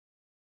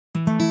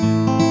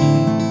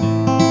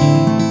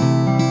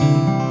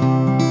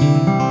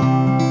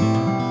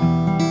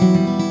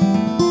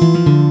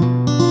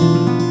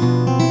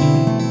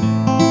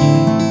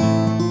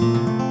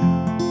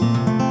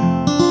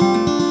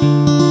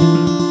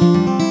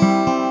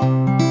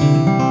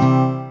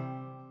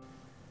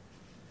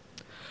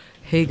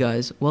Hey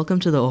guys, welcome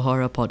to the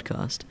Ohara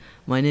podcast.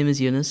 My name is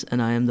Yunus and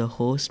I am the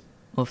host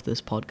of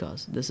this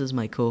podcast. This is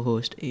my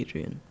co-host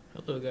Adrian.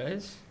 Hello,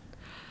 guys.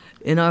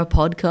 In our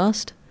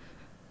podcast,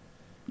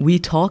 we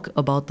talk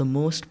about the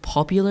most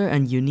popular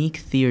and unique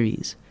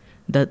theories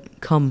that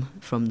come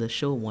from the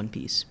show One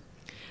Piece.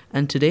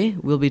 And today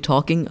we'll be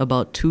talking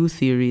about two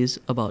theories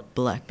about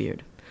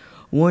Blackbeard.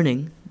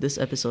 Warning, this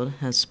episode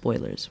has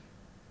spoilers.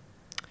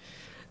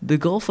 The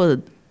goal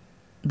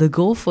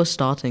for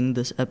starting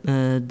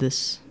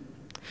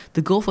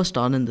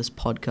this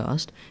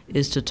podcast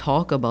is to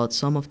talk about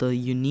some of the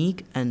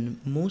unique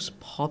and most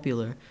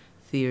popular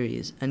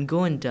theories and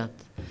go in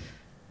depth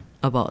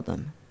about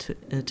them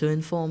to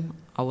inform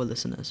our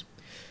listeners.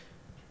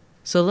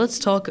 So let's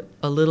talk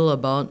a little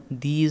about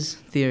these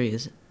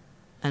theories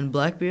and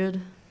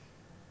Blackbeard.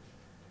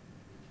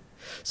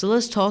 So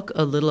let's talk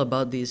a little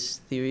about these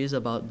theories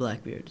about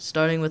Blackbeard,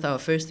 starting with our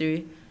first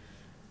theory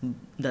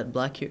that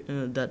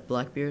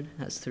Blackbeard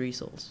has 3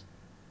 souls.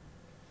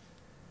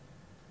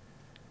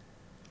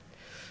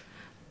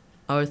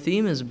 Our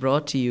theme is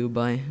brought to you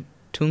by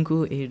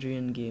Tunku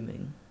Adrian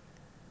Gaming.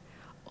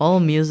 All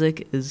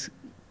music is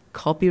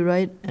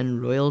copyright and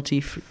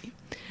royalty free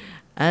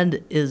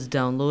and is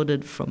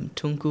downloaded from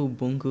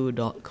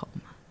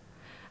tunkubunku.com.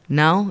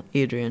 Now,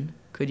 Adrian,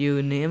 could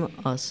you name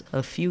us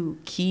a few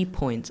key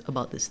points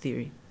about this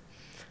theory?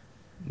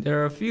 There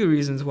are a few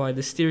reasons why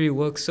this theory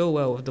works so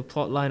well with the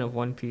plotline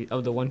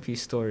of the One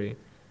Piece story.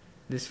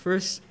 The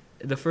first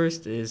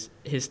is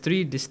his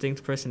 3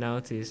 distinct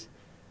personalities.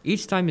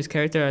 Each time his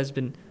character has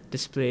been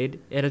displayed,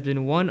 it has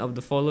been one of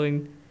the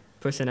following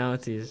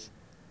personalities.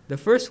 The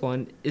first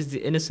one is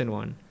the innocent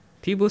one.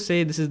 People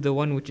say this is the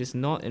one which is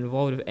not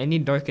involved with any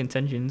dark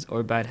intentions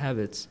or bad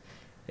habits.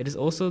 It is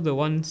also the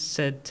one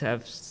said to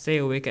have stay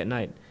awake at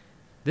night.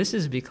 This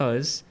is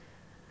because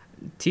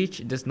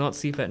Teach does not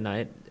sleep at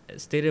night,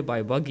 stated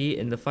by Buggy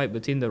in the fight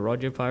between the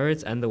Roger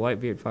Pirates and the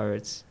Whitebeard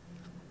Pirates.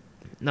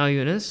 Now,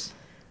 Yunus,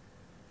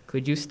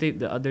 could you state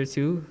the other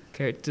 2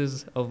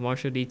 characters of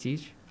Marshall D.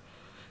 Teach?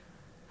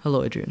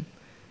 Hello, Adrian.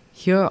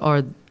 Here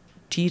are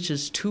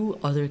Teach's 2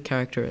 other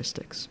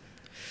characteristics.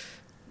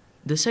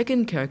 The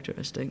second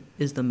characteristic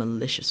is the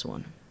malicious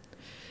one.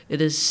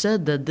 It is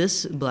said that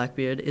this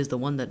Blackbeard is the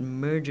one that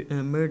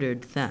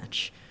murdered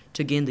Thatch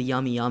to gain the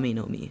Yami Yami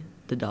no Mi,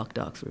 the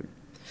Dark Fruit.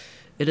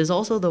 It is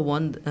also the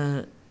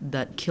one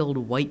that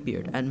killed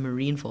Whitebeard at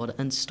Marineford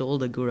and stole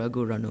the Gura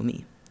Gura no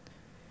Mi.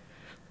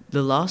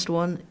 The last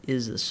one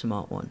is the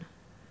smart one.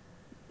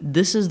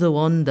 This is the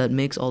one that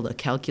makes all the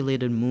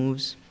calculated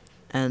moves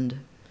and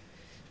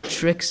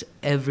tricks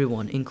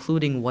everyone,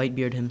 including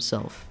Whitebeard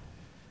himself.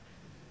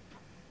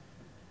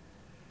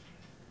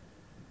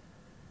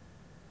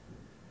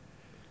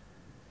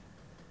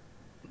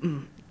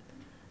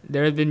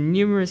 There have been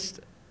numerous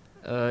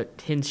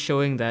hints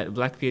showing that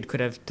Blackbeard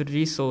could have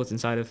 3 souls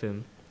inside of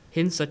him.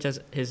 Hints such as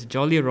his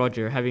Jolly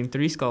Roger having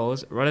 3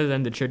 skulls rather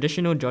than the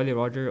traditional Jolly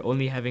Roger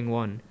only having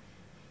 1.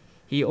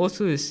 He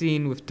also is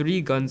seen with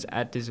 3 guns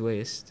at his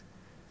waist.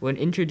 When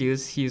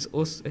introduced, he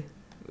was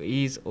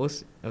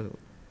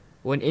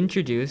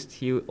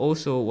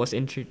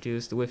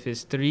introduced with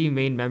his 3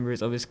 main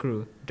members of his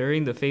crew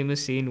during the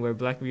famous scene where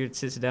Blackbeard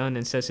sits down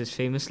and says his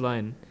famous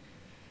line.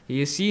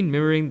 He is seen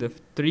mirroring the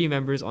 3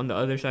 members on the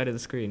other side of the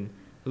screen,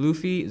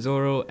 Luffy,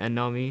 Zoro, and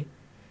Nami.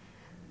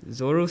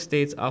 Zoro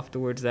states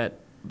afterwards that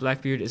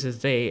Blackbeard is a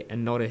they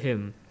and not a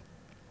him.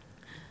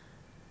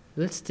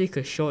 Let's take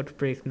a short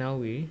break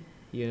now,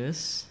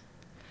 Yunus.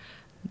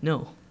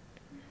 No.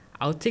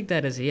 I'll take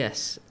that as a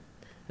yes.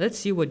 Let's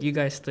see what you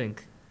guys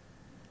think.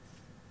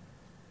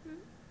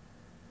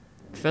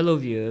 Fellow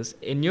viewers,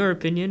 in your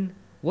opinion,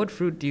 what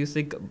fruit do you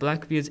think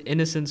Blackbeard's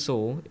innocent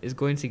soul is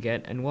going to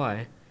get and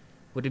why?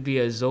 Would it be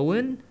a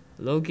Zoan,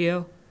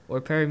 Logia,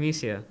 or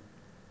Paramecia?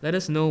 Let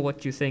us know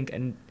what you think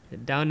and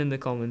down in the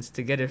comments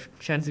to get a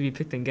chance to be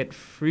picked and get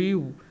free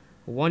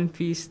One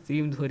Piece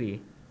themed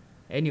hoodie.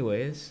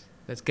 Anyways,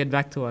 let's get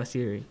back to our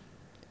theory.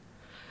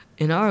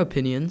 In our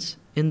opinions,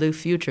 in the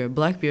future,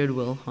 Blackbeard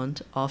will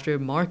hunt after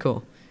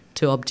Marco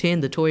to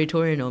obtain the Tori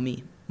Tori no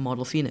Mi,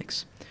 Model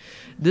Phoenix.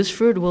 This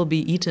fruit will be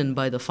eaten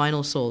by the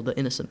final soul, the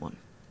innocent one.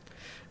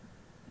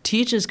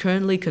 Teach is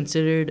currently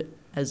considered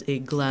as a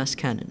glass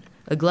cannon.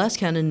 A glass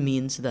cannon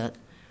means that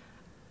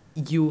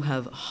you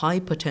have high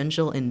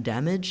potential in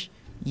damage,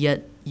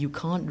 yet you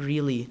can't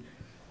really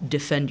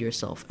defend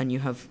yourself, and you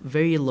have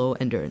very low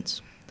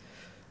endurance.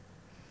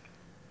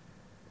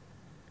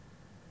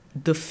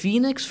 The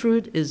Phoenix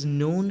fruit is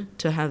known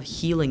to have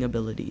healing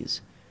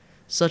abilities,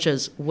 such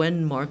as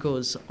when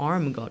Marco's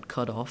arm got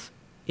cut off,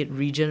 it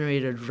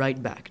regenerated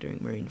right back during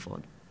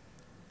Marineford.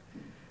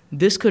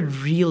 This could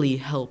really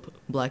help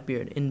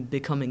Blackbeard in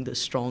becoming the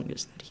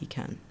strongest that he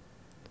can.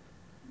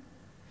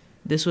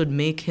 This would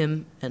make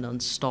him an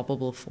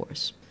unstoppable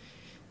force,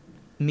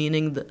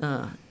 meaning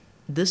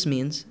this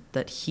means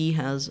that he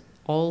has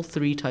all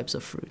 3 types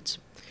of fruits.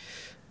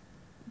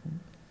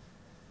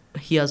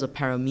 He has a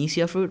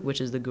Paramecia fruit, which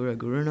is the Gura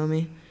Gura no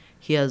Mi.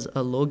 He has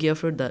a Logia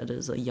fruit that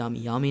is a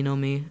Yami Yami no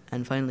Mi,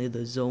 and finally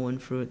the Zoan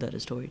fruit that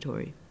is Tori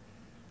Tori.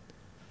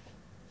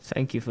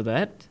 Thank you for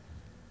that.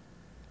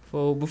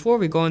 So before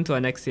we go into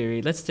our next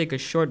theory, let's take a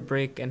short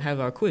break and have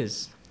our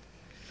quiz.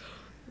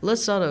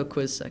 Let's start our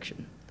quiz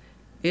section.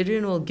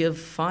 Adrian will give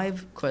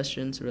 5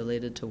 questions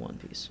related to One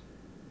Piece.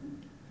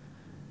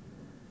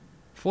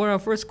 For our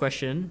first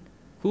question,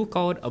 who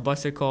called a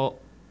buster call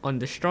on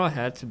the Straw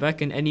Hats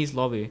back in Ennie's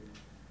lobby?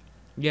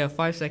 You have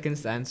 5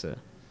 seconds to answer.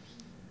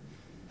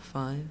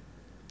 5,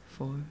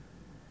 4,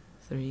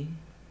 3,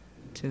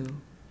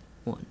 2,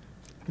 1.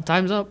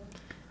 Time's up.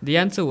 The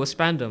answer was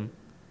Spandam.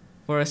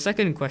 For our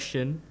second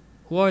question,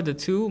 who are the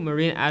 2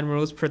 Marine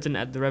Admirals present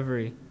at the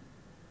reverie?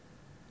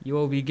 You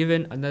will be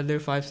given another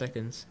 5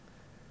 seconds.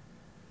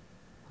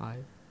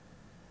 5.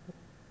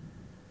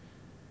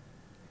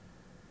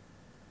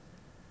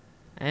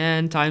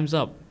 And time's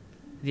up.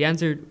 The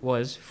answer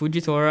was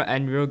Fujitora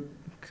and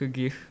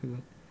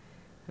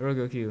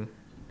Rogokyu.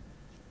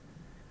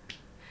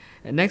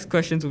 And next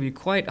questions will be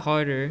quite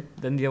harder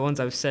than the ones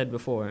I've said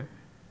before.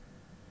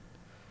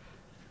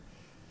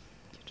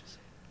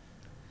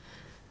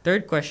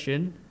 Third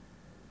question.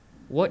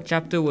 What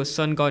chapter was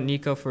Sun God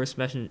Nika first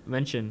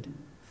mentioned?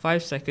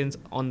 5 seconds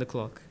on the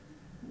clock.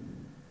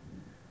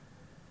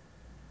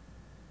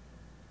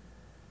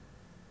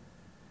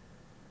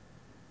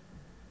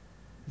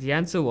 The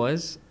answer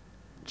was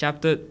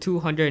chapter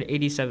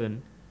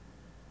 287.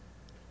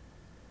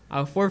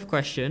 Our fourth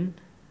question.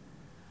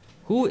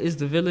 Who is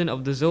the villain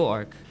of the Zou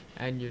arc?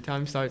 And your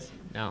time starts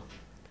now.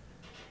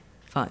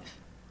 5,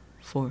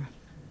 4,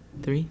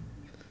 3,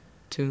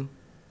 2,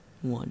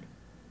 1.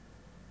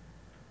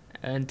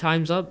 And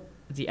time's up.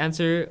 The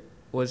answer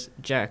was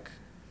Jack.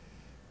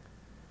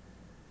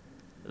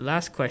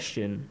 Last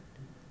question.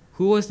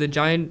 Who was the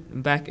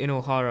giant back in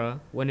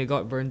Ohara when it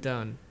got burnt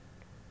down?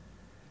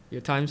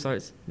 Your time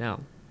starts now.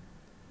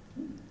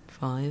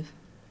 5,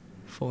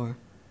 4,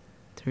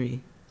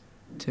 3,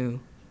 2,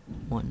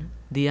 1.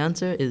 The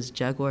answer is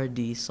Jaguar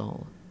D.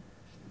 Sol.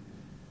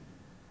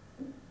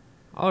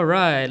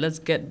 Alright, let's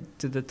get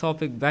to the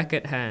topic back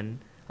at hand.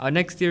 Our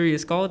next theory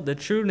is called the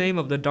true name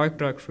of the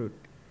dark fruit.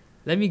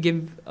 Let me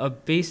give a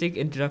basic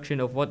introduction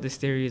of what this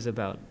theory is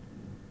about.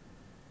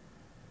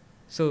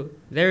 So,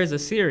 there is a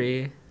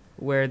theory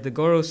where the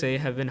Gorosei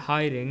have been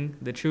hiding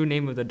the true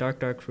name of the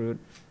dark fruit.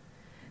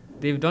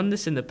 They've done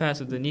this in the past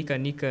with the Nika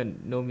Nika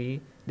no Mi,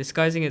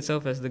 disguising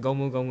itself as the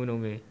Gomu Gomu no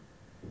Mi.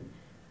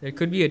 There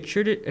could be a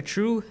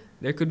true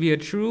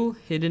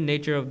hidden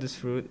nature of this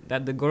fruit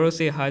that the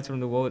Gorosei hides from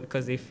the world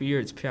because they fear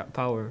its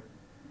power.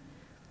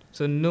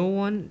 So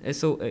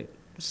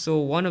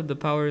one of the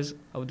powers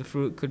of the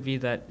fruit could be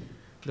that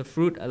the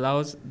fruit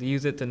allows the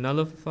user to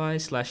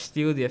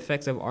nullify/steal the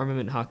effects of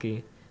armament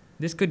haki.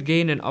 This could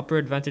gain an upper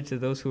advantage to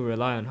those who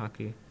rely on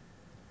haki.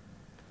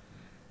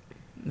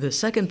 The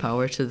second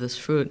power to this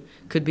fruit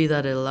could be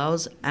that it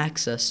allows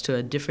access to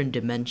a different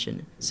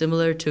dimension,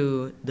 similar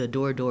to the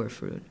Door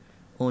fruit,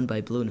 owned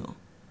by Bluno.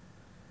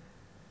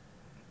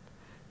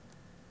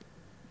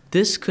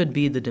 This could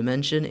be the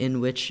dimension in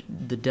which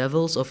the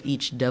devils of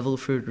each devil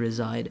fruit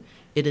reside.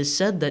 It is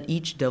said that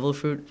each devil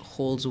fruit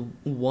holds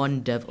one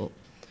devil,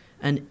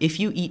 and if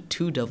you eat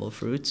 2 devil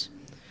fruits,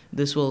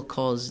 this will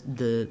cause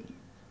the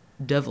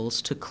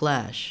devils to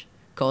clash,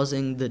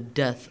 causing the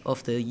death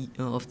of the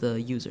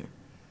user.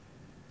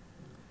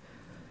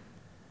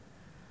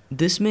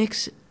 This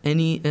makes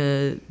any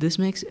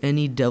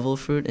devil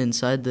fruit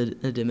inside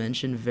the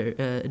dimension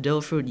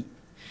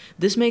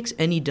This makes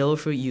any devil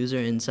fruit user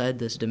inside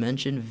this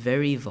dimension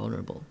very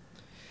vulnerable.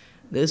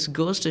 This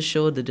goes to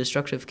show the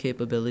destructive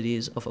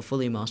capabilities of a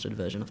fully mastered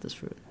version of this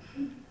fruit.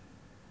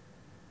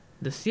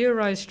 The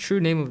theorized true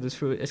name of this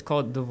fruit is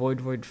called the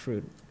Void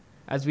fruit.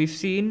 As we've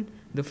seen,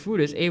 the fruit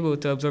is able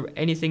to absorb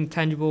anything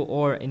tangible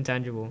or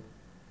intangible.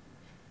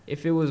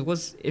 If it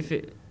was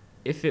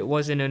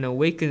in an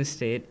awakened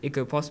state, it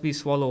could possibly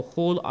swallow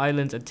whole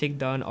islands and take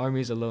down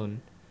armies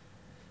alone.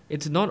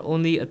 It's not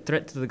only a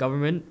threat to the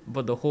government,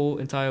 but the whole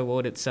entire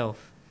world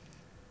itself.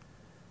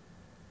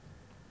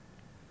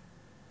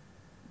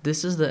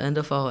 This is the end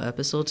of our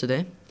episode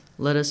today.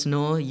 Let us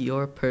know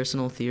your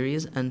personal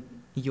theories and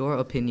your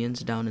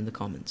opinions down in the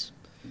comments.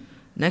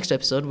 Next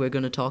episode, we're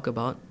going to talk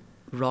about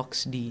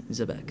Rox D.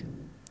 Zebek.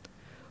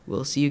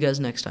 We'll see you guys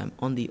next time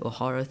on the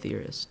Ohara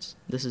Theorists.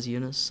 This is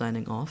Yunus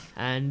signing off.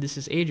 And this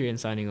is Adrian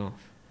signing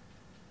off.